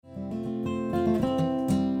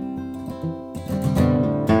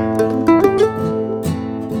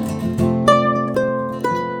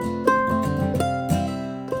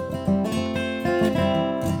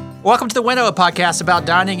Welcome to the Winnow, a podcast about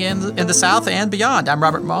dining in the South and beyond. I'm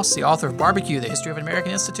Robert Moss, the author of Barbecue, The History of an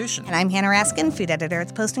American Institution. And I'm Hanna Raskin, food editor at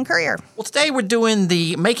the Post and Courier. Well, today we're doing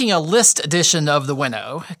the Making a List edition of the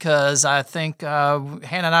Winnow because I think Hanna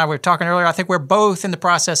and I were talking earlier. I think we're both in the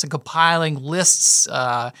process of compiling lists.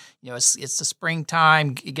 It's the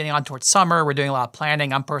springtime, getting on towards summer. We're doing a lot of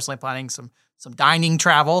planning. I'm personally planning some dining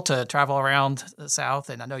travel to travel around the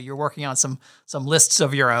South, and I know you're working on some lists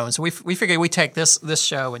of your own. So we figured we take this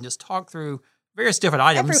show and just talk through various different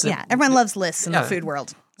items. Everyone loves lists in the food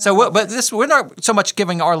world. So, we're not so much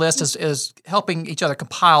giving our list as helping each other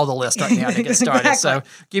compile the list right now to get started. Exactly. So,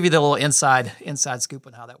 give you the little inside scoop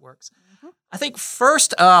on how that works. Mm-hmm. I think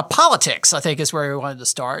first, politics, I think, is where we wanted to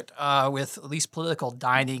start with at least political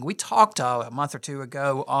dining. We talked a month or two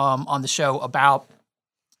ago on the show about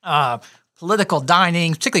political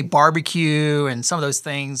dining, particularly barbecue and some of those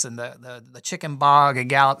things, and the chicken bog and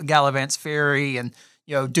Gallivant's Ferry, and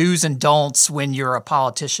do's and don'ts when you're a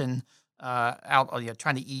politician out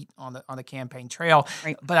trying to eat on the campaign trail.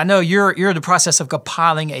 Right. But I know you're in the process of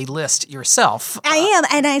compiling a list yourself. I am,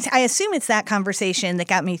 and I assume it's that conversation that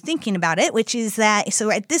got me thinking about it, which is that,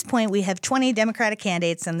 so at this point we have 20 Democratic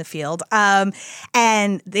candidates in the field,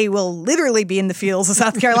 and they will literally be in the fields of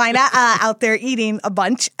South Carolina out there eating a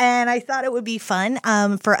bunch, and I thought it would be fun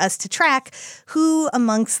for us to track who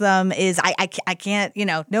amongst them is, I can't,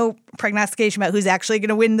 no prognostication about who's actually going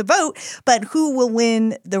to win the vote, but who will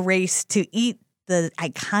win the race to eat the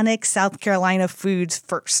iconic South Carolina foods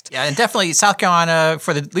first. Yeah, and definitely South Carolina,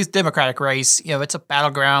 for the at least Democratic race, it's a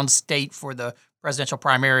battleground state for the presidential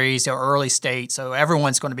primaries, early state, so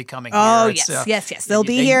everyone's going to be coming here. Oh, yes. They'll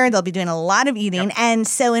be here. They'll be doing a lot of eating. Yep. And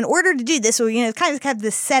so in order to do this, we kind of have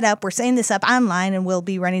this set up. We're setting this up online, and we'll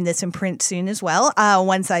be running this in print soon as well.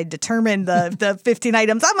 Once I determine the 15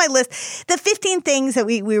 items on my list, the 15 things that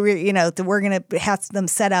we were, that we're going to have them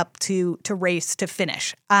set up to race to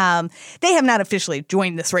finish. They have not officially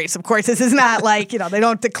joined this race, of course. This is not like, they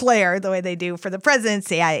don't declare the way they do for the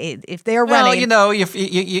presidency. If they're running.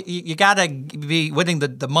 You got to be winning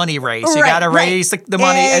the money race. You got to raise the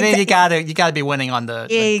money, and then you got to be winning on the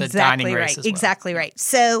dining race as well. Exactly right.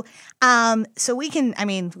 So we can.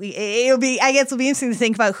 It'll be interesting to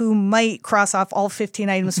think about who might cross off all 15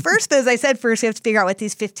 items first. But as I said, first we have to figure out what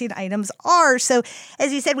these 15 items are. So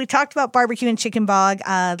as you said, we talked about barbecue and chicken bog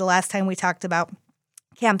the last time we talked about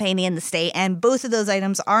campaigning in the state, and both of those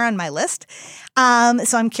items are on my list.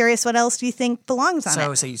 So I'm curious, what else do you think belongs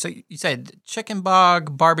on it? So you said chicken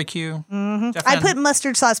bog, barbecue. Mm-hmm. I put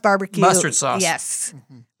mustard sauce barbecue. Mustard sauce. Yes.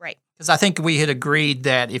 Mm-hmm. Right. Because I think we had agreed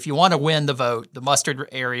that if you want to win the vote, the mustard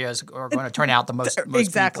areas are going to turn out the most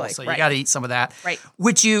exactly. people. So you got to eat some of that. Right.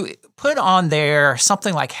 Would you put on there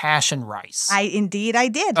something like hash and rice? I did.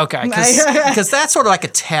 Okay, because that's sort of like a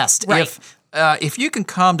test. Right. If you can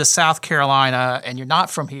come to South Carolina and you're not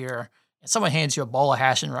from here, and someone hands you a bowl of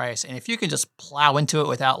hash and rice, and if you can just plow into it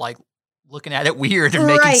without like looking at it weird and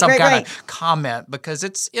making some kind of comment, because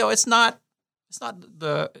it's not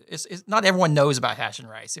everyone knows about hash and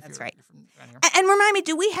rice. That's right. And remind me,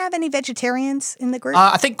 do we have any vegetarians in the group?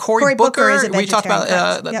 I think Cory Booker is a vegetarian. We talked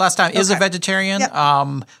about last time, is a vegetarian.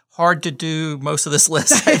 Yep. Hard to do most of this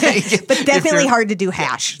list, I think. But definitely hard to do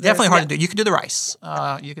hash. Definitely hard to do. You can do the rice.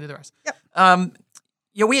 Yep.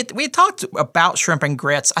 We had talked about shrimp and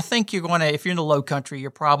grits. I think you're going to, if you're in the Low Country,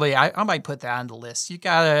 you're probably, I might put that on the list. You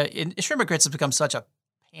got to, shrimp and grits has become such a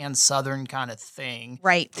pan-Southern kind of thing.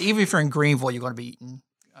 Right. Even if you're in Greenville, you're going to be eating.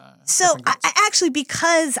 So I actually,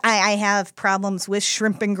 because I have problems with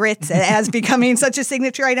shrimp and grits as becoming such a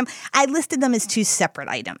signature item, I listed them as two separate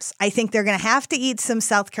items. I think they're going to have to eat some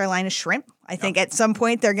South Carolina shrimp. I think at some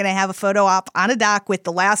point they're going to have a photo op on a dock with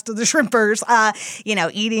the last of the shrimpers,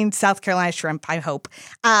 eating South Carolina shrimp, I hope.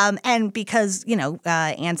 And because,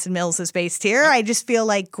 Anson Mills is based here, I just feel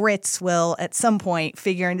like grits will at some point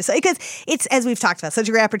figure into – because it's, as we've talked about, such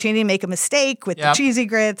a great opportunity to make a mistake with the cheesy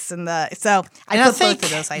grits. And I put both of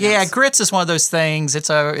those items. Yeah, grits is one of those things. It's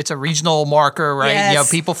a regional marker, right?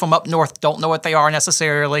 Yes. People from up north don't know what they are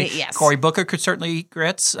necessarily. Yes. Cory Booker could certainly eat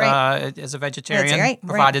grits as a vegetarian,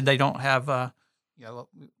 provided they don't have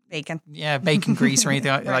bacon. Yeah, bacon grease or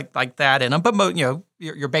anything like that in them. But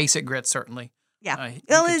your basic grits certainly. Yeah.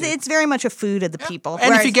 It's very much a food of the people.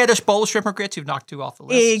 And if you get a bowl of shrimp or grits, you've knocked two off the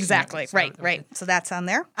list. Exactly. Right. So that's on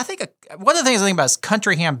there. I think one of the things I think about is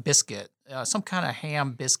country ham biscuit. Some kind of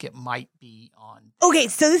ham biscuit might be on. Okay,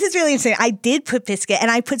 so this is really interesting. I did put biscuit, and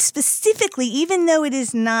I put specifically, even though it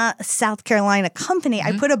is not a South Carolina company,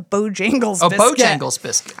 I put a Bojangles biscuit. Bojangles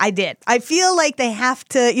biscuit. I did. I feel like they have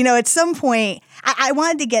to, at some point, I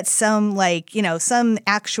wanted to get some, some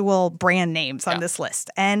actual brand names on this list.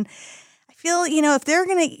 And feel, if they're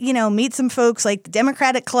going to, meet some folks like the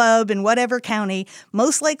Democratic Club in whatever county,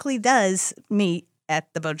 most likely does meet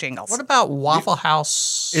at the Bojangles. What about Waffle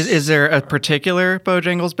House? Is there a particular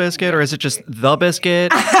Bojangles biscuit, or is it just the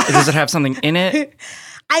biscuit? Does it have something in it?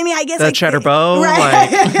 I mean, I guess the cheddar bow. Right.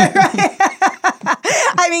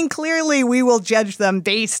 I mean, clearly we will judge them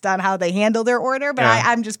based on how they handle their order, but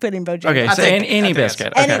I'm just putting Bojangles. Okay, so any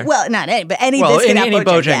biscuit. Okay. Not any, but any biscuit. Any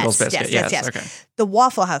Bojangles biscuit. Yes. Okay. The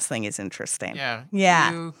Waffle House thing is interesting. Yeah.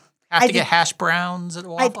 You have to get hash browns at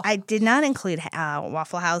Waffle. I did not include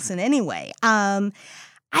Waffle House in any way. I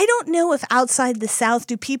don't know if outside the South,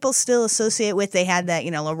 do people still associate with, they had that,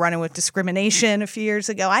 little run-in with discrimination a few years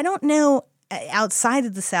ago. I don't know outside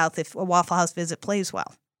of the South if a Waffle House visit plays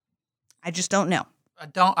well. I just don't know.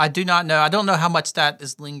 I do not know. I don't know how much that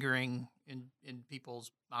is lingering in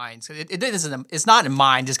people's minds. It's not in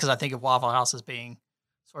mine just because I think of Waffle House as being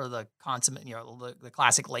sort of the consummate, the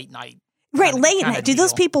classic late night. Right, late night. Do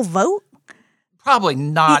those people vote? Probably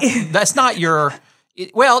not. That's not your.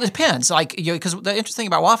 It depends. Because the interesting thing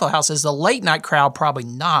about Waffle House is the late night crowd probably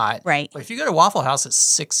not. Right. But if you go to Waffle House at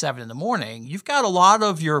 6, 7 in the morning, you've got a lot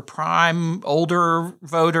of your prime older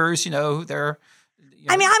voters. They're.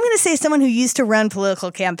 I mean, I'm going to say someone who used to run political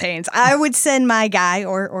campaigns. I would send my guy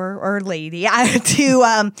or lady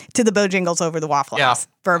to the Bojangles over the Waffle House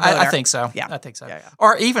for a voter. I think so. Yeah, I think so. Yeah.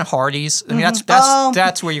 Or even Hardee's. I mean,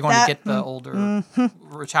 that's where you're going to get the older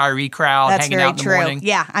retiree crowd hanging out in the morning.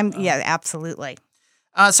 Yeah, absolutely.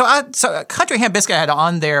 So Country Ham Biscuit I had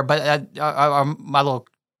on there, but my little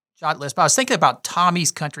jot list. But I was thinking about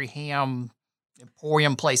Tommy's Country Ham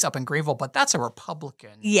Emporium place up in Greenville, but that's a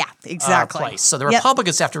Republican place. So the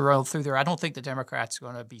Republicans have to roll through there. I don't think the Democrats are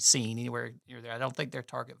going to be seen anywhere near there. I don't think their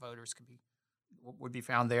target voters would be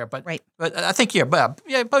found there. But I think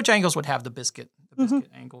Bojangles would have the biscuit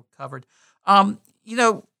angle covered.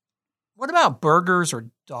 What about burgers or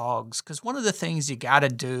dogs? Because one of the things you got to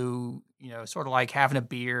do, sort of like having a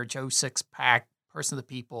beer, Joe 6-pack, person of the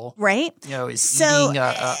people, right? Is eating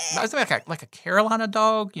like a Carolina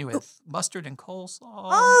dog, with mustard and coleslaw.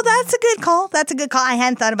 Oh, that's a good call. I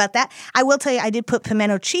hadn't thought about that. I will tell you, I did put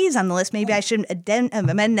pimento cheese on the list. Maybe I should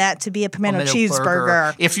amend that to be a pimento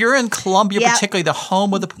cheeseburger. If you're in Columbia, particularly the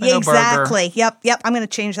home of the pimento burger. Exactly. Yep. I'm going to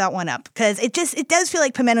change that one up because it does feel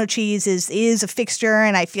like pimento cheese is a fixture,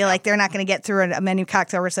 and I feel like they're not going to get through a menu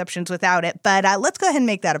cocktail receptions without it. But let's go ahead and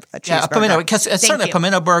make that a cheeseburger. Yeah, a pimento, because certainly a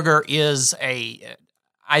pimento burger is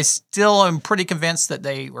I still am pretty convinced that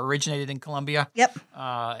they originated in Columbia. Yep.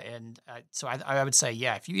 So I would say,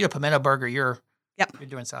 if you eat a pimento burger, you're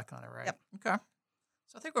doing South Carolina right. Yep. Okay.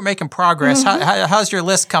 So I think we're making progress. How's your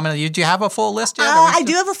list coming? Do you have a full list yet? I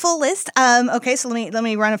do have a full list. Okay, so let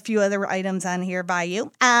me run a few other items on here by you.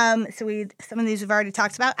 Some of these we've already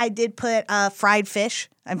talked about. I did put fried fish.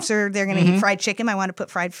 I'm sure they're going to eat fried chicken. I want to put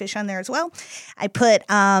fried fish on there as well. I put,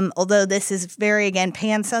 although this is very, again,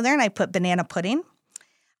 pan-Southern, I put banana pudding.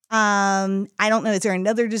 I don't know. Is there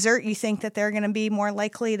another dessert you think that they're going to be more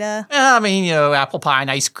likely to? I mean, apple pie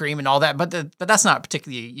and ice cream and all that, but that's not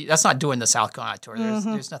particularly. That's not doing the South Carolina tour.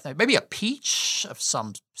 There's nothing. Maybe a peach of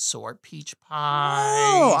some sort, peach pie.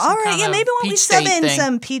 Oh, all right. Yeah, maybe when we sub in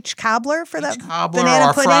some peach cobbler for that banana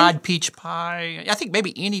or pudding, fried peach pie. I think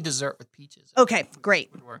maybe any dessert with peaches. Okay,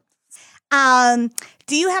 great. Would work.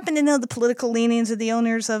 Do you happen to know the political leanings of the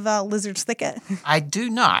owners of Lizard's Thicket? I do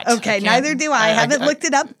not. Okay, neither do I. I haven't looked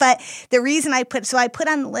it up, but the reason I put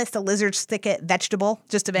on the list a Lizard's Thicket vegetable,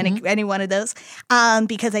 just of any one of those,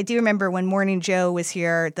 because I do remember when Morning Joe was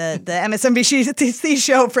here, the MSNBC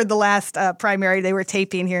show for the last primary, they were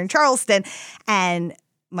taping here in Charleston, and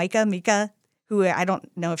Mika, who I don't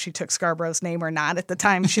know if she took Scarborough's name or not at the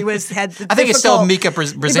time. She had. I think it's still Mika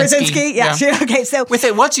Brzezinski. Yeah. Okay. So with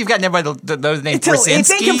it, once you've gotten everybody those names, Brzezinski, if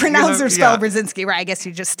they can pronounce or spell Brzezinski, right? I guess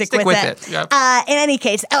you just stick with it. Yeah. In any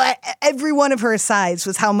case, every one of her asides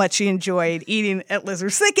was how much she enjoyed eating at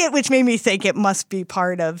Lizard's Thicket, which made me think it must be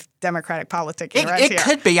part of Democratic politicking. It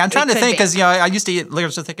could be. I'm trying to think because I used to eat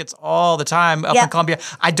Lizard's Thickets all the time up in Columbia.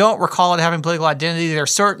 I don't recall it having political identity. There are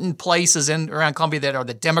certain places around Columbia that are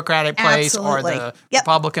the Democratic place or the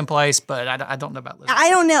Republican place, but I don't know about Lizard's.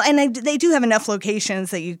 I don't know, and they do have enough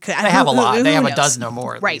locations that you could. They have a lot. They have a dozen or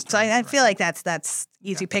more. Right. So I feel like that's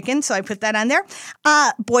Easy picking, so I put that on there.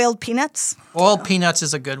 Boiled peanuts. Boiled peanuts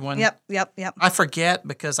is a good one. Yep. I forget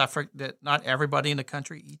because I forget that not everybody in the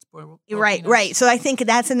country eats boiled Right. peanuts. So I think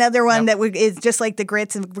that's another one that is just like the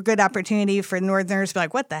grits, a good opportunity for Northerners to be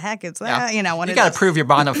like, what the heck is that? Yeah. You got to prove your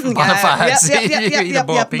bona fides.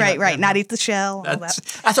 Yep. Right. Not eat the shell. All that.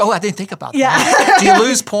 I didn't think about that. Do you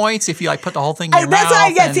lose points if you like put the whole thing in your mouth? That's what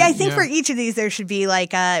I get. See, I think for each of these there should be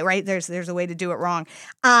like, right, there's a way to do it wrong.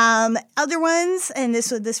 Other ones, and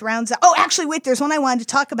this rounds up. Oh, actually, wait, there's one I wanted to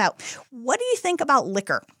talk about. What do you think about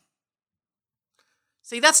liquor?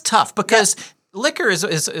 See, that's tough because liquor is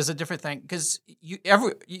a different thing because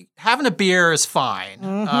having a beer is fine.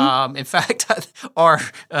 Mm-hmm. In fact, our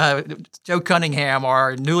Joe Cunningham,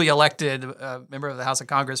 our newly elected member of the House of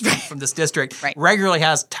Congress from this district, regularly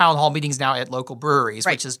has town hall meetings now at local breweries,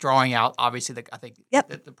 which is drawing out obviously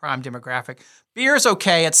the prime demographic. Beer is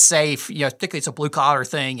okay; it's safe. Particularly it's a blue collar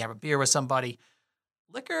thing. You have a beer with somebody.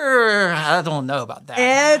 Liquor, I don't know about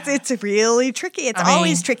that. It's really tricky. It's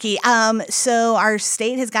always tricky. So our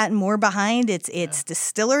state has gotten more behind its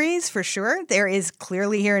distilleries for sure. There is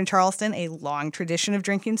clearly here in Charleston a long tradition of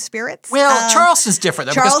drinking spirits. Well, Charleston's different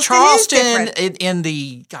though, because Charleston in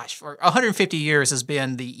the for 150 years has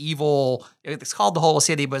been the evil. It's called the Holy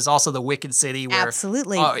City, but it's also the Wicked City, where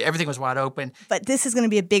absolutely everything was wide open. But this is going to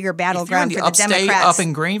be a bigger battleground for the upstate, Democrats up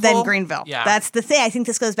in Greenville? than Greenville. Yeah. That's the thing. I think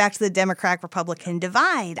this goes back to the Democrat-Republican divide.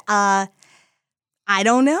 I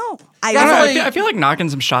don't know. I feel like knocking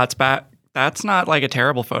some shots back. That's not like a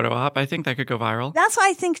terrible photo op. I think that could go viral. That's what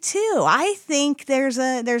I think too. I think there's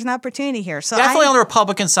an opportunity here. So definitely on the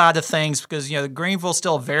Republican side of things, because Greenville's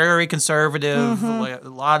still very conservative. Mm-hmm. A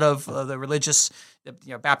lot of the religious,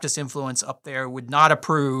 Baptist influence up there would not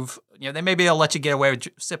approve. They maybe they'll let you get away with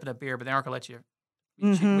sipping a beer, but they aren't going to let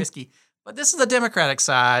you shoot whiskey. But this is the Democratic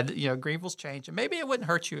side. Greenville's changed, and maybe it wouldn't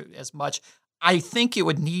hurt you as much. I think it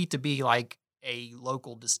would need to be like a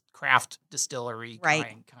local craft distillery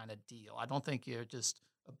kind of deal. I don't think you're just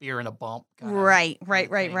a beer and a bump. Right.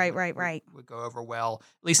 Would go over well,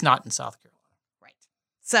 at least not in South Carolina. Right.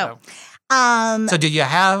 So do you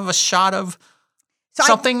have a shot of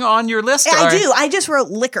something on your list? I do. I just wrote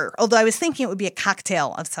liquor, although I was thinking it would be a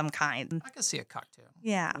cocktail of some kind. I can see a cocktail.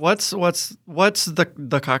 Yeah. What's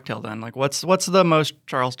the cocktail then? Like what's the most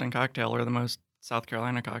Charleston cocktail or the most South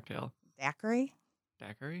Carolina cocktail? Daiquiri?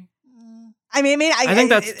 I think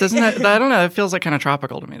I don't know. It feels like kind of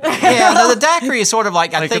tropical to me. The daiquiri is sort of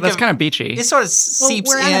like I think that's kind of beachy. It sort of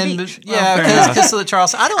seeps we're on in. the beach. Because just the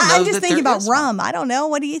Charleston. I don't know. I'm just thinking about rum. I don't know.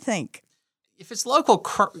 What do you think? If it's local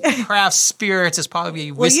craft spirits, it's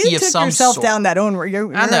probably whiskey of some sort. You took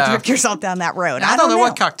yourself down that road. I don't know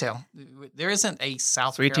what cocktail. There isn't a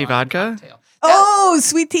South Sweet tea Carolina vodka? cocktail.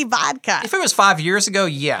 Sweet tea vodka. If it was 5 years ago,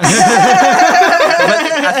 yes. But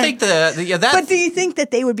I think But do you think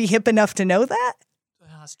that they would be hip enough to know that? Well,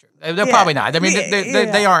 that's true. They're probably not. I mean,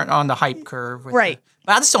 they aren't on the hype curve.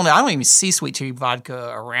 But I just don't know. I don't even see sweet tea vodka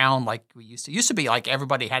around like we used to. It used to be like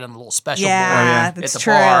everybody had a little special board at the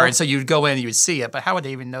bar, and so you'd go in and you would see it. But how would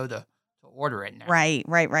they even know to order it now? Right.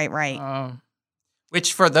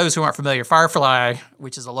 Which, for those who aren't familiar, Firefly,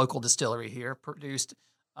 which is a local distillery here, produced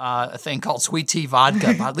a thing called sweet tea vodka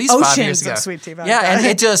at least 5 years ago. Of sweet tea vodka. Yeah, and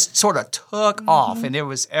it just sort of took off, and it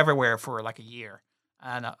was everywhere for like a year.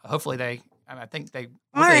 And hopefully they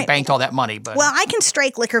banked all that money. But I can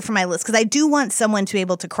strike liquor from my list because I do want someone to be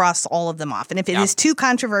able to cross all of them off. And if it is too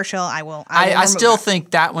controversial, I will. I still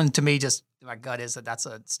think that one to me just. My gut is that's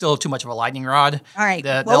still too much of a lightning rod. All right.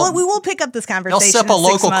 We will pick up this conversation. They'll sip a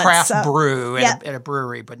local craft brew at a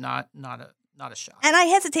brewery, but not a shot. And I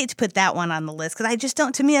hesitate to put that one on the list because I just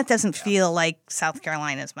don't. To me, that doesn't feel like South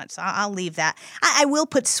Carolina as much. So I'll leave that. I will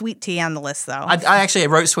put sweet tea on the list, though. I actually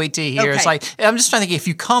wrote sweet tea here. Okay. It's like I'm just trying to think if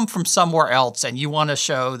you come from somewhere else and you want to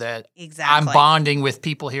show that I'm bonding with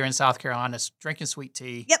people here in South Carolina, drinking sweet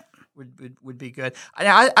tea. Yep. Would be good.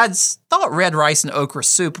 I thought red rice and okra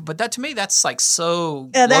soup, but that to me that's like so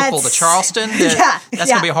local to Charleston that that's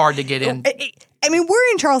gonna be hard to get in. I mean,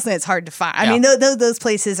 we're in Charleston; it's hard to find. I mean, those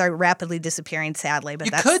places are rapidly disappearing, sadly. But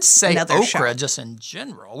you that's could say okra just in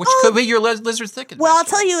general, which could be your lizard thicket. Well, I'll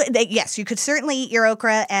tell you that yes, you could certainly eat your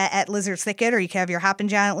okra at Lizard's Thicket, or you could have your Hoppin'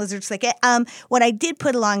 John at Lizard's Thicket. What I did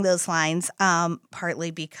put along those lines, partly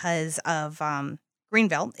because of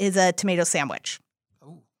Greenville, is a tomato sandwich.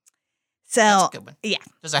 So That's a good one. yeah,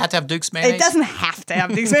 Does it have to have Duke's mayonnaise? it doesn't have to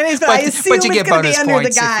have Duke's mayonnaise, but I assume but you it's get going to be bonus under the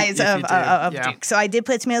points if guise you of do. Yeah. Duke. So I did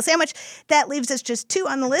put tomato sandwich. That leaves us just 2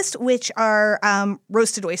 on the list, which are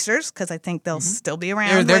roasted oysters, because I think they'll still be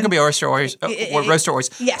around. They're going to be roaster oysters.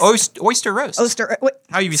 Yes. Oyster roast.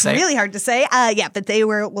 How you say it? Really hard to say. Yeah, but they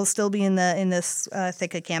will still be in this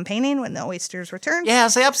thick of campaigning when the oysters return. Yeah,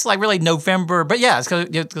 so that's like really November. But yeah, it's because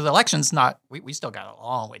the election's not, we still got a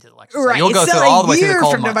long way to the election. So Right. you'll go It's through still all the way a through the year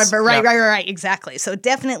cold from months. November. Right, Yeah. right. Exactly. So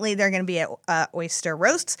definitely they're going to be at oyster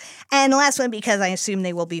roasts. And the last one, because I assume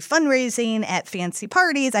they will be fundraising at fancy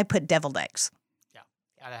parties, I put deviled eggs. Yeah,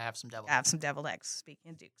 gotta have some devil. Have some deviled eggs,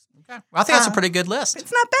 speaking of Dukes. Okay. Well, I think that's a pretty good list.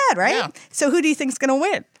 It's not bad, right? Yeah. So who do you think's going to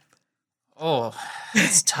win? Oh,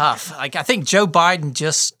 it's tough. Like I think Joe Biden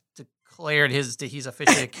just declared he's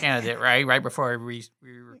officially a candidate, right? Right before we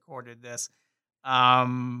recorded this.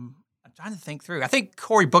 I'm trying to think through. I think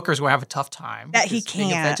Cory Booker's going to have a tough time. That he because being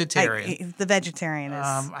a can't. vegetarian. The vegetarian is.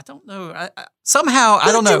 I don't know. Somehow,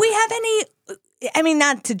 I don't know. Do we have any? I mean,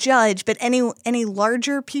 not to judge, but any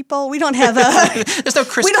larger people? We don't have a. There's no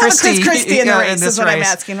Chris we don't Christie. have a Chris Christie in the race. this Is what I'm race.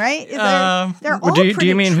 asking, right? They're all do you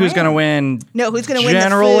pretty mean who's going to trim. win? No, who's going to win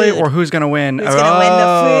generally, the food? or who's going to win? Who's going to win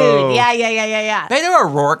the food? Yeah. Beto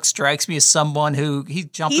O'Rourke strikes me as someone who he's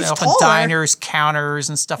jumping He's off taller. on diners, counters,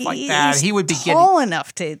 and stuff like that. He's He would be tall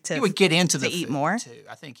enough to he would get into to the eat food more. too.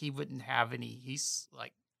 I think he wouldn't have any. He's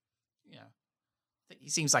like, he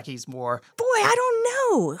seems like he's more. Boy, I don't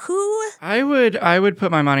know who. I would put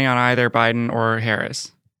my money on either Biden or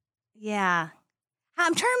Harris. Yeah,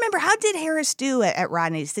 I'm trying to remember. How did Harris do at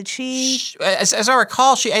Rodney's? Did she? As I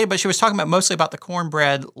recall, she ate, but she was talking about mostly about the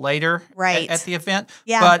cornbread later, Right. at the event.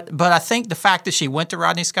 Yeah. But I think the fact that she went to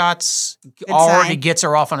Rodney Scott's Good already sign. gets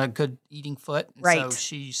her off on a good eating foot. And Right. So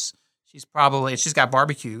she's got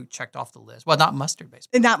barbecue checked off the list. Well, not mustard based.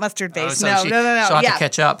 Not mustard based. So no. She'll have Yeah. to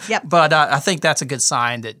catch up. Yep. But I think that's a good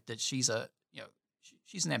sign that she's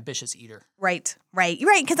she's an ambitious eater. Right.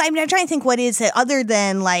 Because I'm trying to think what is it other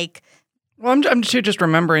than like. Well, I'm too just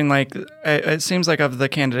remembering, like, it seems like of the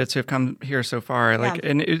candidates who have come here so far, like,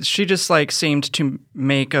 and she just, like, seemed to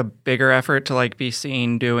make a bigger effort to, like, be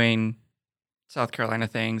seen doing South Carolina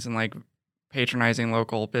things and, like, patronizing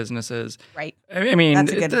local businesses. Right. I mean,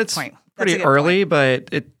 That's a good that's point. pretty That's a good early, but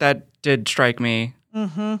that did strike me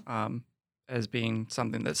Mm-hmm. as being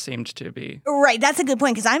something that seemed to be. Right, that's a good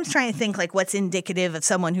point because I'm trying to think like what's indicative of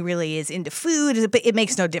someone who really is into food, but it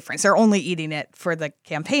makes no difference. They're only eating it for the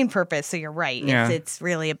campaign purpose. So you're right. Yeah. It's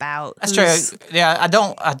really about That's true. Yeah,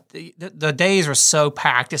 the days are so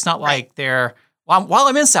packed. It's not like they're. While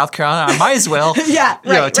I'm in South Carolina, I might as well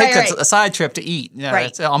take a side trip to eat.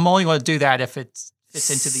 Right. I'm only going to do that if it fits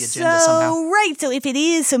into the agenda somehow. Right. So if it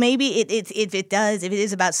is, so maybe if it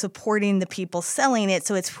is about supporting the people selling it,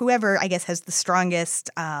 so it's whoever I guess has the strongest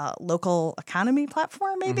local economy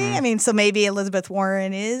platform. Maybe I mean, so maybe Elizabeth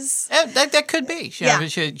Warren is. That could be.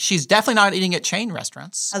 She's definitely not eating at chain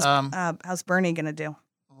restaurants. How's Bernie going to do?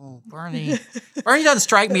 Oh, Bernie doesn't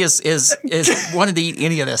strike me as wanting to eat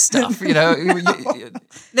any of this stuff. Now I'm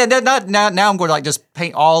going to like just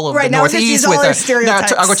paint all of the Northeast with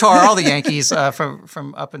stereotypes. I'm going to tar all the Yankees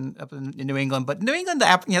from up in New England. But New England,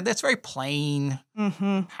 that's very plain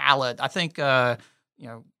palate. I think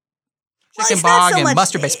chicken bog and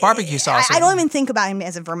mustard-based barbecue sauce. I don't even think about him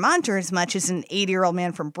as a Vermonter as much as an 80-year-old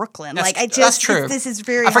man from Brooklyn. That's true. This is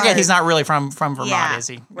very. I forget hard. He's not really from Vermont, is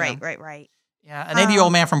he? Right. Yeah, an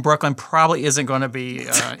 80-year-old man from Brooklyn probably isn't going to be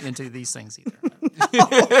into these things either.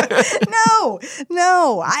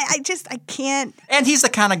 No. I can't. And he's the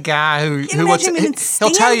kind of guy who he'll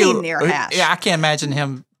tell you. Near hash. Yeah, I can't imagine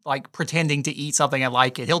him like pretending to eat something and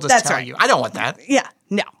like it. He'll just tell you, I don't want that. Yeah,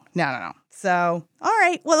 no. So, all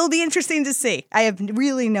right. Well, it'll be interesting to see. I have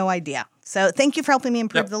really no idea. So, thank you for helping me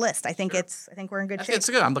improve the list. I think we're in good shape. It's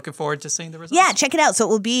good. I'm looking forward to seeing the results. Yeah, check it out. So it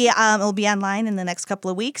will be online in the next couple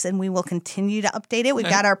of weeks, and we will continue to update it. We've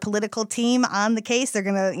got our political team on the case. They're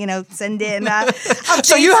gonna, send in.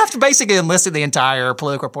 So you have to basically enlist the entire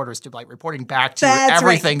political reporters to like reporting back to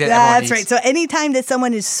everything that everyone needs. That's right. So anytime that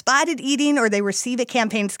someone is spotted eating or they receive a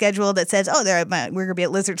campaign schedule that says, "Oh, we're gonna be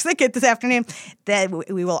at Lizard's Thicket this afternoon," then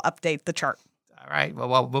we will update the chart. All right.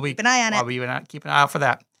 Well, we'll keep an eye on it. We'll keep an eye out for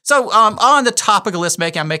that. So on the topic of list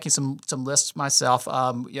making, I'm making some lists myself.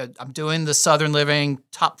 I'm doing the Southern Living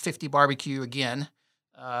Top 50 Barbecue again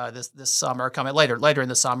this summer, coming later in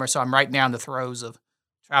the summer. So I'm right now in the throes of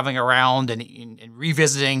traveling around and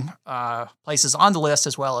revisiting places on the list,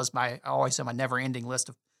 as well as I always have my never-ending list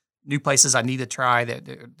of new places I need to try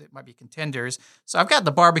that might be contenders. So I've got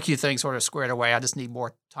the barbecue thing sort of squared away. I just need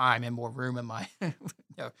more time and more room in my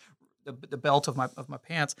the belt of my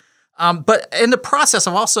pants. But in the process,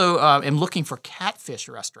 I'm also am looking for catfish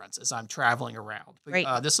restaurants as I'm traveling around. Right.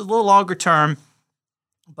 This is a little longer term,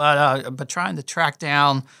 but trying to track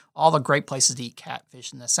down all the great places to eat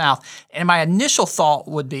catfish in the South. And my initial thought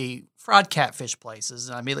would be fried catfish places.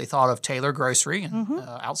 And I immediately thought of Taylor Grocery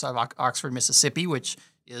outside of Oxford, Mississippi, which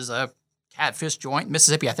is a catfish joint.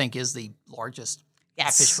 Mississippi, I think, is the largest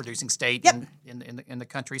catfish producing state in the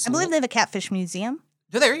country. So I believe they have a catfish museum.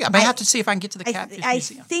 There you go. I may have to see if I can get to the catfish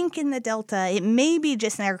museum. I think in the Delta, it may be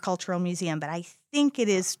just an agricultural museum, but I think it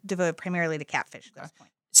is devoted primarily to catfish at this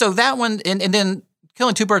point. So that one, and then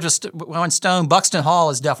killing two birds with one stone, Buxton Hall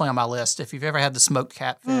is definitely on my list. If you've ever had the smoked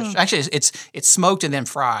catfish. Actually, it's smoked and then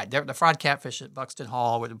fried. The fried catfish at Buxton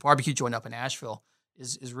Hall with a barbecue joint up in Asheville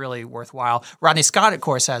is really worthwhile. Rodney Scott, of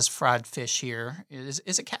course, has fried fish here. Is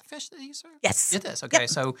it catfish that he serves? Yes. It is. Okay,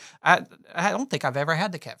 so I don't think I've ever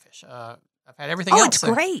had the catfish. I've had everything else. else.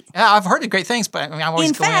 It's great. Yeah, I've heard great things, but I mean, I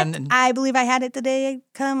always go fact, in. And, I believe I had it the day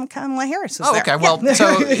Kamala Harris was there. Okay. Well,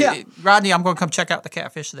 so Rodney, I'm going to come check out the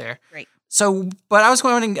catfish there. Great. So, but I was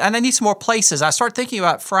going, and I need some more places. I started thinking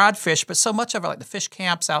about fried fish, but so much of it, like the fish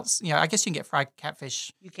camps out, I guess you can get fried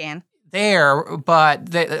catfish. You can. There,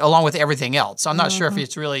 but along with everything else. So I'm not sure if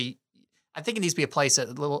it's really, I think it needs to be a place that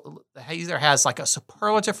either has like a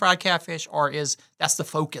superlative fried catfish or that's the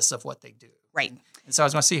focus of what they do. Right. And so I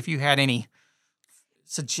was going to see if you had any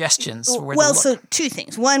suggestions for where well, to look. so two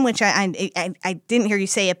things. One, which I didn't hear you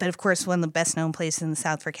say it, but of course, one of the best known places in the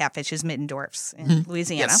South for catfish is Mittendorf's in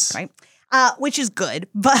Louisiana, right? Which is good,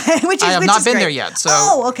 but I have not been there yet.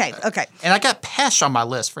 So okay. And I got Pesh on my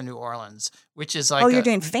list for New Orleans, which is like you're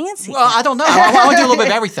doing fancy. Well, I don't know. I want to do a little bit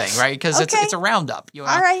of everything, right? Because it's a roundup. You know?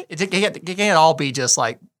 All right. It can't all be just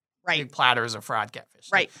like big platters of fried catfish.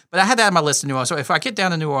 Right. But I had that on my list in New Orleans. So if I get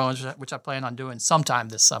down to New Orleans, which I plan on doing sometime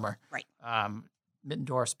this summer, right.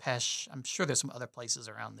 Mittendorf's, Pesh. I'm sure there's some other places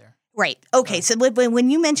around there. Right. Okay. So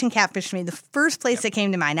when you mentioned catfish to me, the first place that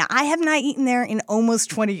came to mind. Now I have not eaten there in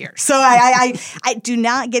almost 20 years, so I do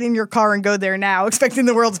not get in your car and go there now expecting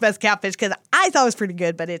the world's best catfish because I thought it was pretty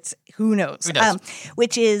good, but it's who knows.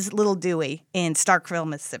 Which is Little Dewey in Starkville,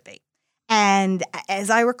 Mississippi. And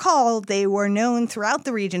as I recall, they were known throughout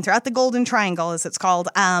the region, throughout the Golden Triangle, as it's called,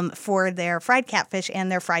 for their fried catfish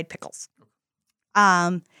and their fried pickles.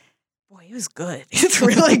 Boy, it was good. It's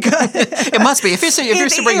really good. It must be. If you're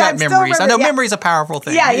to bring back memories. I know memory's a powerful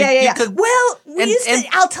thing. Yeah. Well,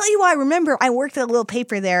 I'll tell you why I remember. I worked at a little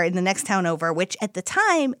paper there in the next town over, which at the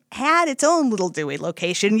time had its own Little Dewey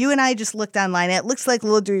location. You and I just looked online. It looks like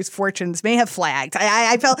Little Dewey's fortunes may have flagged.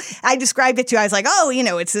 I described it to you. I was like,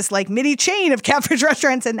 it's this like mini chain of catfish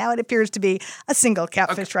restaurants, and now it appears to be a single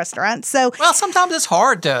catfish restaurant. So, well, sometimes it's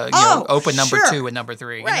hard to open number 2 and number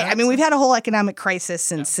 3. Right. I mean, we've had a whole economic crisis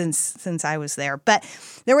since I was there. But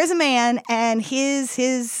there was a man, and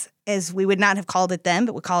his as we would not have called it then,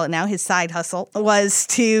 but we call it now, his side hustle was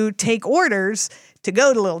to take orders to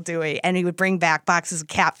go to Little Dewey, and he would bring back boxes of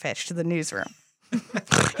catfish to the newsroom.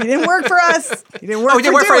 He didn't work for us. He didn't work for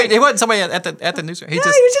Dewey. He wasn't somebody at the newsroom. He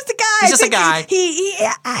was just a guy. He's just a guy.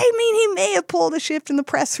 He may have pulled a shift in the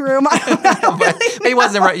press room. I don't really he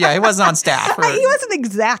wasn't. Yeah, he wasn't on staff. He wasn't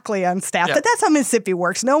exactly on staff, but that's how Mississippi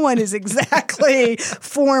works. No one is exactly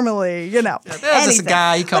formally, There's just a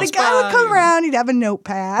guy. He comes but a guy would come around. He'd have a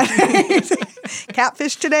notepad.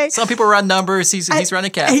 Catfish today. Some people run numbers. He's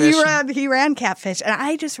running catfish. He ran catfish, and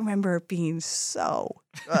I just remember it being so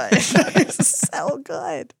good. So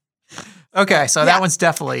good. Okay, so that one's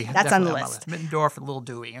definitely on the list. Mittendorf and Little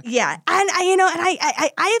Dewey. Yeah, and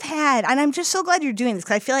I have had, and I'm just so glad you're doing this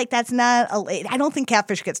because I feel like that's not. I don't think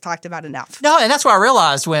catfish gets talked about enough. No, and that's what I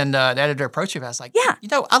realized when the editor approached me. I was like,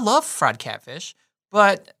 I love fried catfish,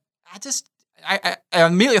 but I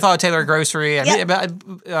immediately thought of Taylor Grocery,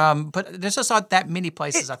 but there's just not that many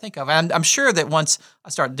places I think of. And I'm sure that once I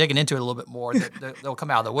start digging into it a little bit more, they'll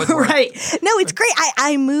come out of the woodwork. Right. No, it's great.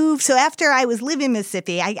 I moved. So after I was living in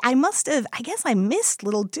Mississippi, I guess I missed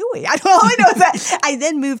Little Dewey. All I know is that I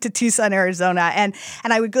then moved to Tucson, Arizona, and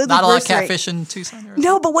I would go to the grocery. Not a lot of catfish in Tucson, Arizona?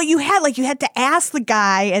 No, but what you had to ask the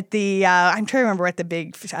guy at the, I'm trying to remember what the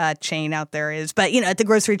big chain out there is, but, at the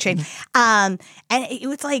grocery chain. And it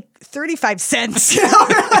was like 35 cents,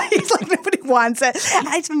 He's like, nobody wants it.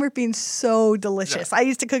 I just remember it being so delicious. I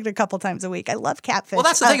used to cook it a couple times a week. I love catfish. Well,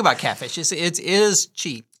 that's the thing about catfish. It is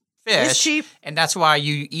cheap fish. It's cheap. And that's why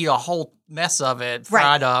you eat a whole mess of it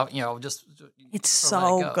fried up, just... It's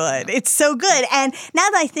so good. It's so good. And now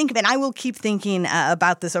that I think of it, I will keep thinking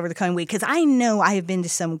about this over the coming week because I know I have been to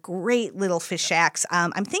some great little fish shacks.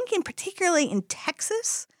 I'm thinking particularly in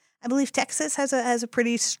Texas. I believe Texas has a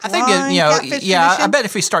pretty strong catfish tradition. I bet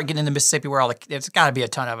if we start getting into Mississippi, where there's got to be a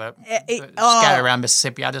ton of it scattered around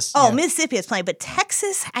Mississippi. Mississippi is plenty, but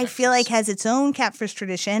Texas, I feel like has its own catfish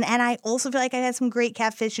tradition, and I also feel like I had some great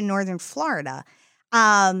catfish in northern Florida.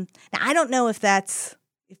 Now I don't know if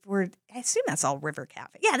I assume that's all river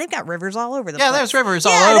catfish. Yeah, they've got rivers all over the place. Yeah, there's rivers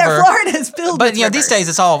all over. Yeah, Florida's filled with rivers. These days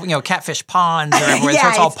it's all, catfish ponds or everywhere. So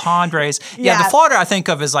it's all pond raised. Yeah, the Florida I think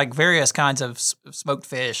of as like various kinds of smoked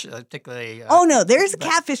fish, particularly. There's a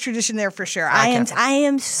catfish tradition there for sure. I am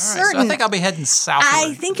certain. Right, so I think I'll be heading south.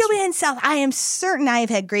 I think you'll be heading south. I am certain I have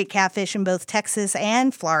had great catfish in both Texas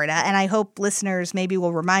and Florida, and I hope listeners maybe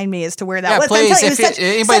will remind me as to where that was. Please, if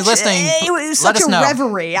anybody's listening, it was let such us a know.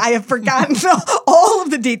 reverie. I have forgotten all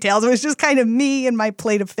of the details. It was just kind of me and my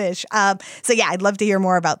plate of fish. So yeah, I'd love to hear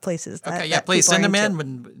more about places. That please people send them into.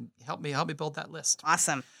 in and help me build that list.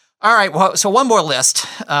 Awesome. All right. Well, so one more list.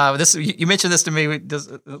 You mentioned this to me a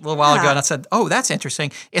little while ago, and I said, "Oh, that's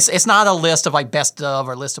interesting." It's not a list of like best of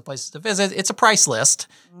or list of places to visit. It's a price list,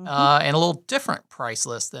 and a little different price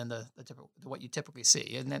list than the what you typically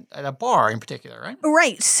see, and at a bar in particular, right?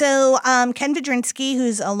 Right. So Ken Vidrinsky,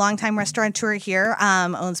 who's a longtime restaurateur here,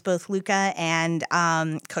 owns both Luca and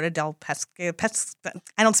Coda del Pesca.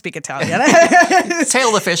 I don't speak Italian. Tail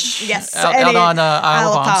of the fish. Yes, out on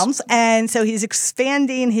Isle of Palms. And so he's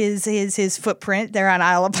expanding his footprint there on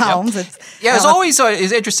Isle of Palms. Yep. It's always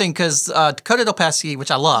it's interesting because Coda del Pesca, which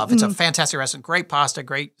I love, it's a fantastic restaurant, great pasta,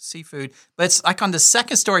 great seafood, but it's like on the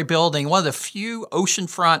second story building, one of the few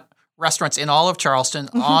oceanfront restaurants in all of Charleston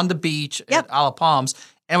on the beach at Isle of Palms.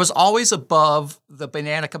 And it was always above the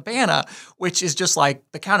Banana Cabana, which is just like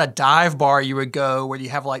the kind of dive bar you would go where you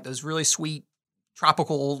have like those really sweet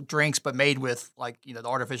tropical drinks, but made with like,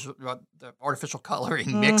 the artificial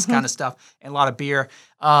coloring mix kind of stuff and a lot of beer.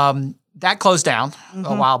 That closed down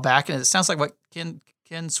a while back. And it sounds like what Ken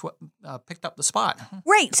picked up the spot.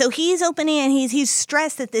 Right. So he's opening, and he's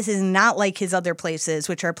stressed that this is not like his other places,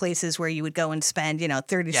 which are places where you would go and spend, $36 on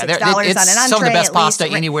an entree. It's some of the best pasta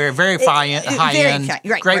anywhere. Very high end,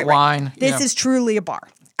 great wine. This is truly a bar.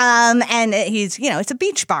 And he's, it's a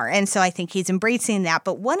beach bar. And so I think he's embracing that.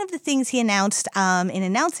 But one of the things he announced in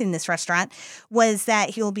announcing this restaurant was that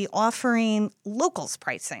he'll be offering locals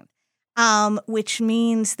pricing, which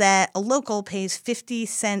means that a local pays 50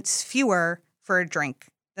 cents fewer for a drink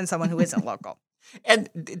than someone who isn't local. And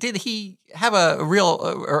did he have a real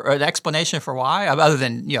or an explanation for why, other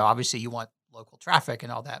than obviously you want local traffic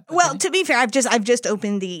and all that? Well, to be fair, I've just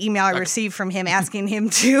opened the email I received from him asking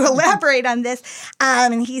him to elaborate on this,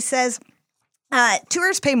 and he says,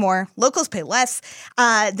 tourists pay more, locals pay less.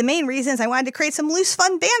 The main reason is I wanted to create some loose,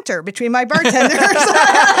 fun banter between my bartenders.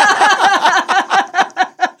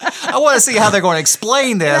 I want to see how they're going to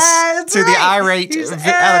explain this the irate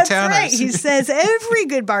out-of-towners. Right. He says, every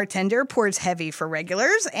good bartender pours heavy for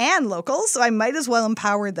regulars and locals, so I might as well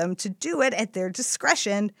empower them to do it at their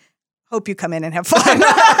discretion. Hope you come in and have fun.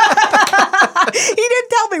 He didn't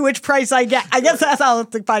tell me which price I get. I guess that's all I have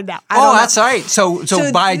to find out. That's right. So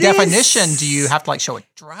by definition, do you have to show a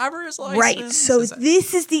driver's license? Right. So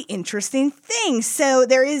this is the interesting thing. So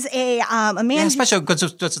there is a man. Yeah, especially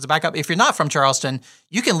just to back up, if you're not from Charleston,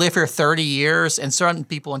 you can live here 30 years, and certain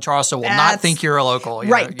people in Charleston will not think you're a local.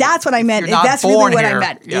 Right. That's what I meant. That's really what I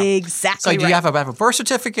meant. Yeah. Exactly. So do you have a birth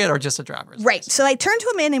certificate or just a driver's license? Right. So I turned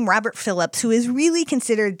to a man named Robert Phillips, who is really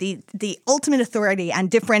considered the ultimate authority on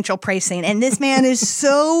differential pricing. And this man is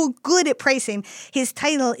so good at pricing. His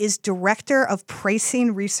title is Director of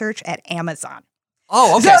Pricing Research at Amazon.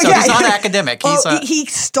 Oh, okay. So he's not an academic. He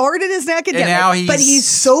started as an academic, but he's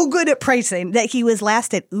so good at pricing that he was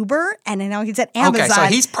last at Uber, and now he's at Amazon. Okay, so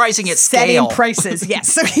he's pricing at setting scale. Prices,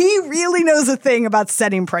 yes. So he really knows a thing about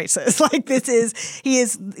setting prices. He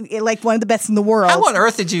is like one of the best in the world. How on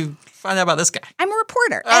earth did you find out about this guy? I'm a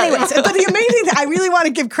reporter. Anyways, but the amazing thing, I really want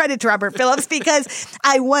to give credit to Robert Phillips because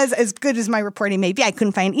I was, as good as my reporting may be, I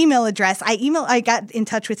couldn't find an email address. I got in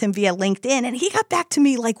touch with him via LinkedIn, and he got back to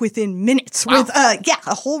me within minutes with a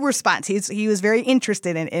whole response. He was very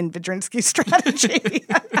interested in Vidrinsky's strategy.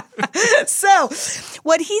 So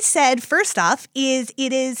what he said, first off, is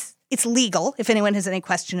it's legal, if anyone has any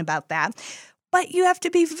question about that. But you have to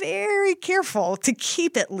be very careful to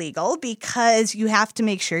keep it legal because you have to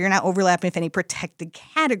make sure you're not overlapping with any protected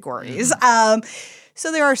categories.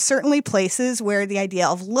 So there are certainly places where the idea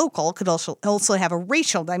of local could also have a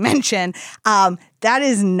racial dimension. That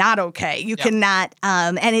is not okay. You cannot,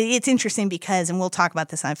 and it's interesting because, and we'll talk about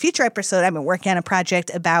this on a future episode, I've been working on a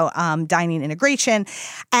project about dining integration.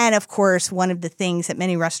 And of course, one of the things that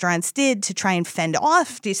many restaurants did to try and fend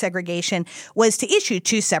off desegregation was to issue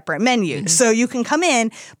 2 separate menus. So you can come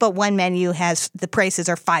in, but one menu has, the prices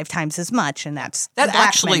are 5 times as much, and that's that the black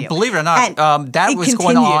actually, menu. believe it or not, that was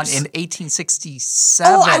going on in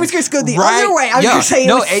 1867. Oh, I was going to go the other way. I was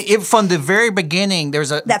going to say from the very beginning,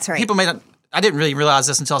 there's a That's right. People made a. I didn't really realize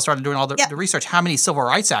this until I started doing all the research, how many civil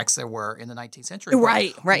rights acts there were in the 19th century.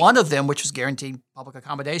 Right. One of them, which was guaranteeing public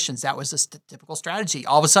accommodations, that was the typical strategy.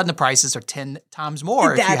 All of a sudden, the prices are 10 times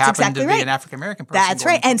more if you happen to be an African-American person. That's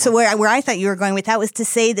right. And so where I thought you were going with that was to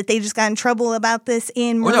say that they just got in trouble about this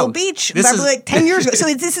in Myrtle Beach like 10 years ago.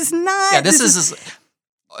 So this is not... Yeah, this is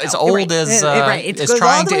as old as trying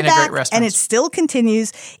to integrate restaurants. And it still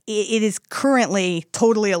continues. It is currently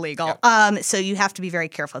totally illegal. Yeah. So you have to be very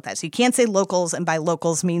careful with that. So you can't say locals, and by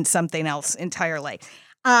locals means something else entirely.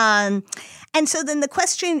 And so then the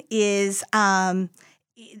question is,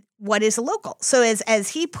 what is a local? So as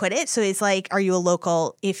he put it, so he's like, are you a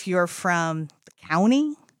local if you're from the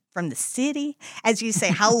county? From the city, as you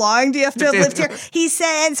say, how long do you have to have lived here? He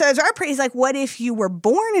said, so as our he's like, what if you were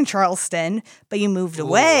born in Charleston, but you moved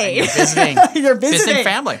away? You're visiting. You're visiting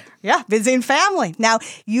family. Yeah, visiting family. Now,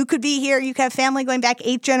 you could be here, you could have family going back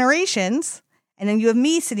 8 generations, and then you have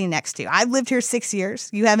me sitting next to you. I've lived here 6 years.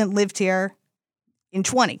 You haven't lived here in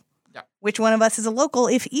 20. Yeah. Which one of us is a local,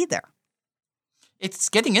 if either? It's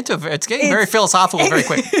getting very philosophical very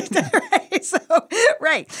quick.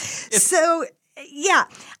 Right. Yeah.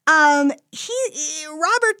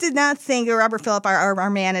 Robert did not think, or Robert Phillip, our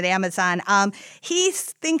man at Amazon, he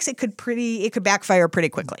thinks it could backfire pretty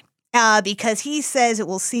quickly. Because he says it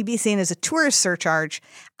will be seen as a tourist surcharge,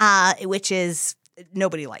 which is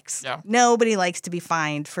nobody likes. Yeah. Nobody likes to be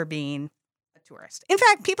fined for being a tourist. In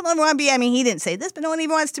fact, people don't want to be, he didn't say this, but no one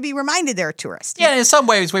even wants to be reminded they're a tourist. Yeah, in some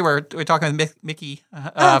ways, we were talking with Mickey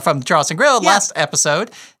from Charleston Grill last episode.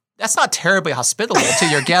 That's not terribly hospitable to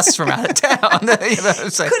your guests from out of town.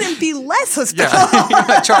 Couldn't be less hospitable. Yeah,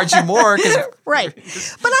 going to charge you more. Right.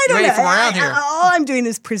 But I don't know. From around here. All I'm doing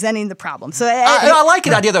is presenting the problem. So I like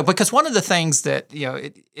the idea, though, because one of the things that,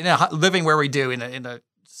 living where we do in a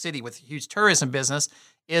city with a huge tourism business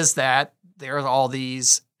is that there are all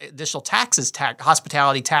these additional taxes,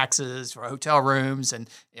 hospitality taxes for hotel rooms and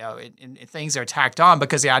things that are tacked on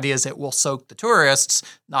because the idea is that we'll soak the tourists,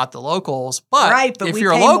 not the locals. But if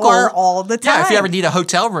you're a local, all the time. Yeah, if you ever need a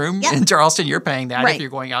hotel room in Charleston, you're paying that. Right. If you're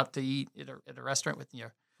going out to eat at a restaurant with the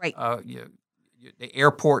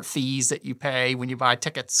airport fees that you pay when you buy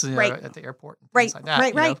tickets at the airport, and things like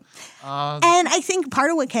that. Right. And I think part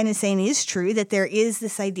of what Ken is saying is true, that there is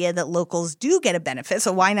this idea that locals do get a benefit.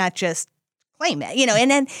 So why not just claim it,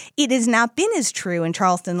 and then it has not been as true in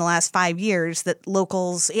Charleston in the last 5 years that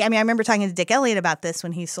locals, I remember talking to Dick Elliott about this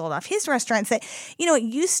when he sold off his restaurant, said, it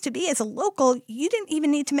used to be as a local, you didn't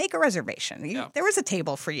even need to make a reservation. There was a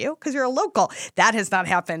table for you because you're a local. That has not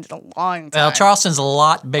happened in a long time. Well, Charleston's a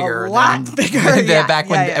lot bigger than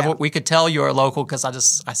back when we could tell you're a local because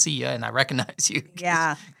I see you and I recognize you.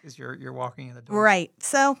 Yeah. Because you're walking in the door. Right.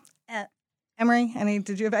 So, Emery,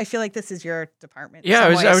 I feel like this is your department. Yeah,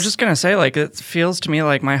 I was just going to say, it feels to me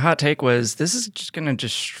like my hot take was, this is just going to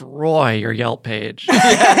destroy your Yelp page.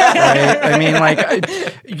 Right?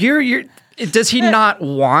 You're does he not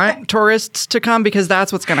want tourists to come? Because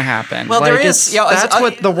that's what's going to happen. Well, that's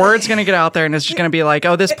what the word's going to get out there, and it's just going to be like,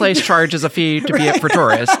 oh, this place charges a fee to be for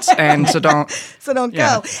tourists, and so don't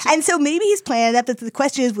go. And so maybe he's planning that, but the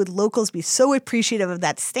question is, would locals be so appreciative of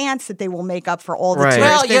that stance that they will make up for all the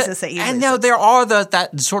tourist business that you and there are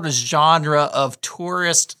that sort of genre of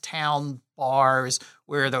tourist town bars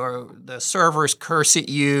where the servers curse at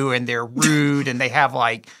you and they're rude and they have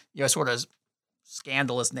sort of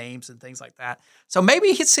scandalous names and things like that. So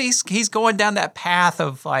maybe he's going down that path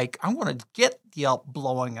of I want to get Yelp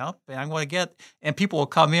blowing up, and people will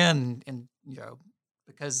come in and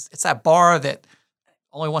because it's that bar that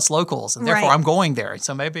only wants locals, and therefore I'm going there.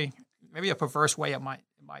 So maybe a perverse way it might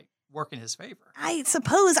work in his favor. I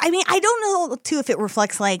suppose. I don't know, too, if it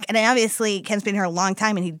reflects and obviously Ken's been here a long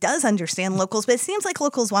time and he does understand locals, but it seems like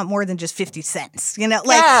locals want more than just 50 cents. If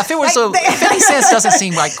it was 50 cents doesn't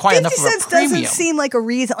seem like quite enough of a premium. 50 cents doesn't seem like a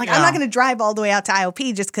reason. I'm not going to drive all the way out to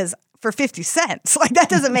IOP just because for 50 cents. That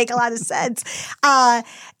doesn't make a lot of sense. I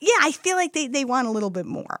feel like they want a little bit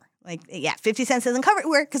more. Like, yeah, 50 cents doesn't cover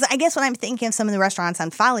it. Because I guess when I'm thinking of some of the restaurants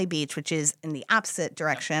on Folly Beach, which is in the opposite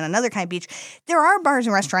direction, another kind of beach, there are bars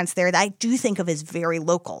and restaurants there that I do think of as very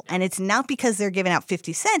local. And it's not because they're giving out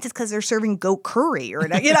 50 cents. It's because they're serving goat curry or,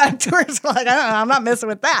 tourists are like, I don't know, I'm not messing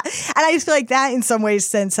with that. And I just feel like that in some ways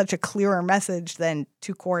sends such a clearer message than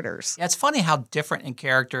 2 quarters. Yeah, it's funny how different in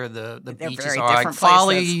character the beaches very are. Like different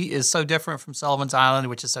Folly places. is so different from Sullivan's Island,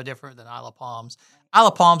 which is so different than Isle of Palms. Isle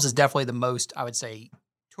of Palms is definitely the most, I would say,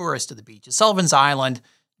 tourist of the beaches. Sullivan's Island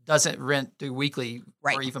doesn't do weekly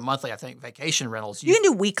or even monthly, I think, vacation rentals. You can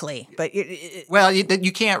do weekly, but...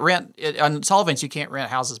 you can't rent... On Sullivan's, you can't rent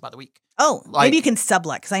houses by the week. Oh, maybe you can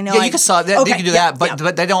sublet, because I know... Yeah, you can sublet. Okay, You can do that,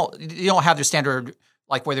 but they don't. You don't have their standard...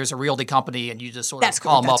 Like where there's a realty company and you just sort of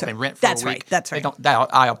call them up and rent for a week. That's right.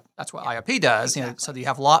 That's what IOP does. Exactly. So you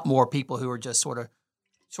have a lot more people who are just sort of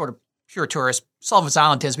pure tourists. Sullivan's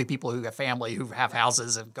Island tends to be people who have family, who have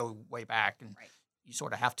houses and go way back, and you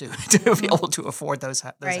sort of have to be able to afford those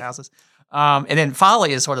houses. And then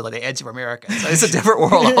Folly is sort of like the edge of America. So it's a different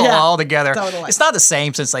world altogether. Totally. It's not the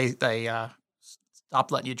same since they stopped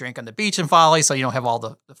letting you drink on the beach in Folly, so you don't have all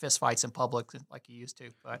the fist fights in public like you used to.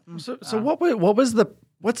 But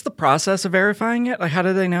what's the process of verifying it? Like, how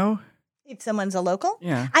do they know if someone's a local?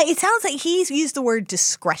 Yeah, it sounds like he's used the word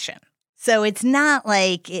discretion. So it's not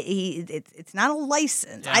like it's not a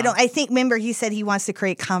license. Yeah. I think. Remember, he said he wants to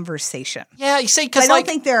create conversation. Yeah, you see, because I don't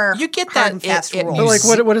think there are you get hard that and fast it rules. But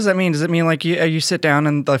like, what does that mean? Does it mean like you sit down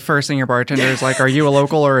and the first thing your bartender is like, "Are you a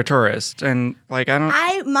local or a tourist?" And like,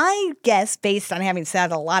 my guess, based on having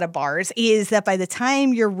sat at a lot of bars, is that by the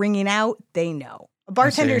time you're ringing out, they know. A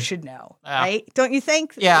bartender should know, right? Don't you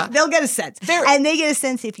think? Yeah. They'll get a sense. And they get a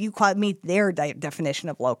sense if you meet their definition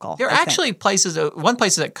of local. There are actually places, one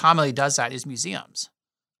place that commonly does that is museums.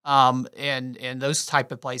 And those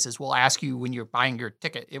type of places will ask you when you're buying your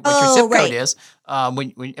ticket what your zip code is.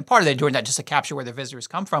 And part of they're doing that just to capture where the visitors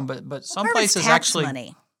come from. But some places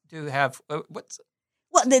actually do have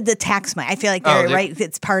Well, the tax money. I feel like they're right.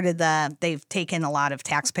 It's part of they've taken a lot of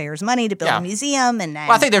taxpayers' money to build a museum, and then,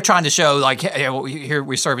 I think they're trying to show like, hey, here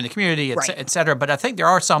we're serving the community, et cetera. But I think there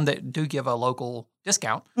are some that do give a local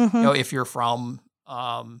discount. Mm-hmm. If you're from,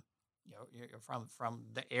 from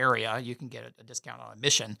the area, you can get a discount on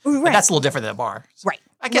admission. Right. But that's a little different than a bar. So right.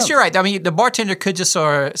 I guess you're right. I mean, the bartender could just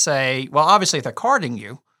sort of say, well, obviously if they're carding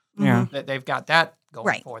you, they've got that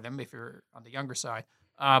going for them. If you're on the younger side.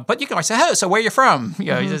 But you can always say, "Hey, so where you're from?"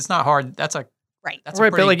 It's not hard. That's a That's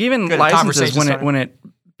a but like even licenses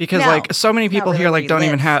because like so many people here like don't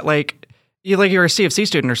even have like you're a CFC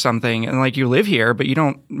student or something, and like you live here, but you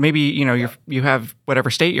don't. Maybe you have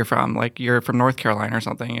whatever state you're from, like you're from North Carolina or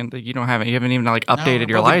something, and you haven't even like updated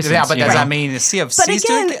your license. Yeah, but does that mean a CFC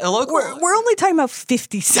student, a local? We're only talking about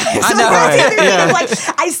 50 cents. I know. Like,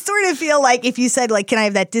 I sort of feel like if you said like, "Can I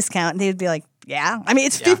have that discount?" they'd be like, yeah. I mean,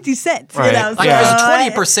 it's 50 cents. Right. Like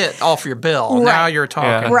there's 20% off your bill. Right. Now you're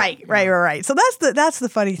talking. Right. So that's the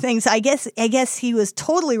funny thing. So I guess he was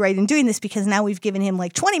totally right in doing this because now we've given him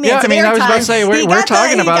like 20 minutes of airtime. I was about to say, we're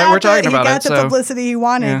talking about it. We're talking about it. He got the publicity he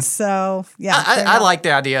wanted. Yeah. So, yeah. I like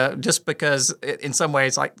the idea just because in some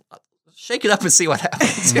ways, like, shake it up and see what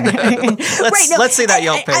happens. Let's see that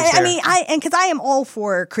Yelp page. I mean, because I am all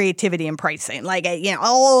for creativity and pricing. Like,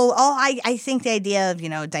 I think the idea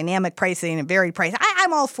of dynamic pricing and varied pricing.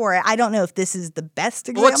 I'm all for it. I don't know if this is the best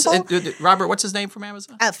example. Robert, what's his name from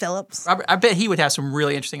Amazon? Phillips. Robert, I bet he would have some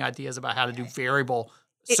really interesting ideas about how to do variable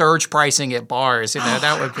surge pricing at bars.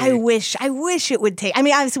 That would be. I wish it would take. I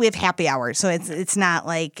mean, obviously we have happy hours, so it's not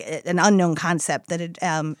like an unknown concept that it.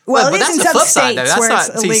 Well, it is in some states where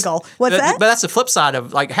it's illegal. What's that? But that's the flip side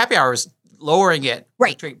of like happy hours. Lowering it,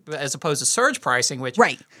 right, as opposed to surge pricing, which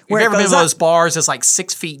right. You've ever been to those bars that's like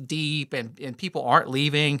 6 feet deep and people aren't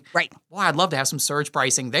leaving. Right. Boy, I'd love to have some surge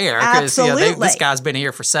pricing there because this guy's been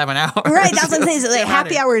here for 7 hours. Right. That's what I'm saying. So like,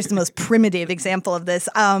 happy hour is the most primitive example of this.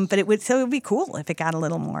 But it would be cool if it got a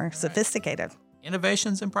little more sophisticated.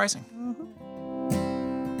 Innovations in pricing. Mm-hmm.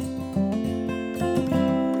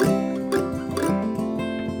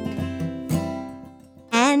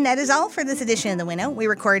 And that is all for this edition of The Winnow. We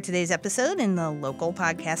recorded today's episode in the local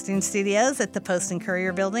podcasting studios at the Post and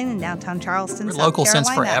Courier building in downtown Charleston, We're South local Carolina.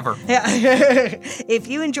 since forever. Yeah. If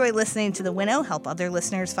you enjoy listening to The Winnow, help other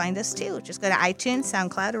listeners find us too. Just go to iTunes,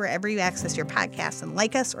 SoundCloud, or wherever you access your podcasts and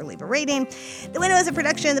like us or leave a rating. The Winnow is a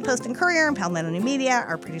production of the Post and Courier and Palmetto New Media.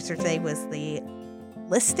 Our producer today was the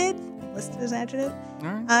listed as an adjective. All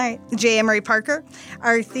right. J. Emery Parker.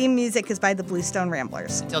 Our theme music is by the Bluestone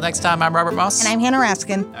Ramblers. Until next time, I'm Robert Moss. And I'm Hanna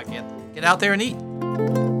Raskin. Get out there and eat.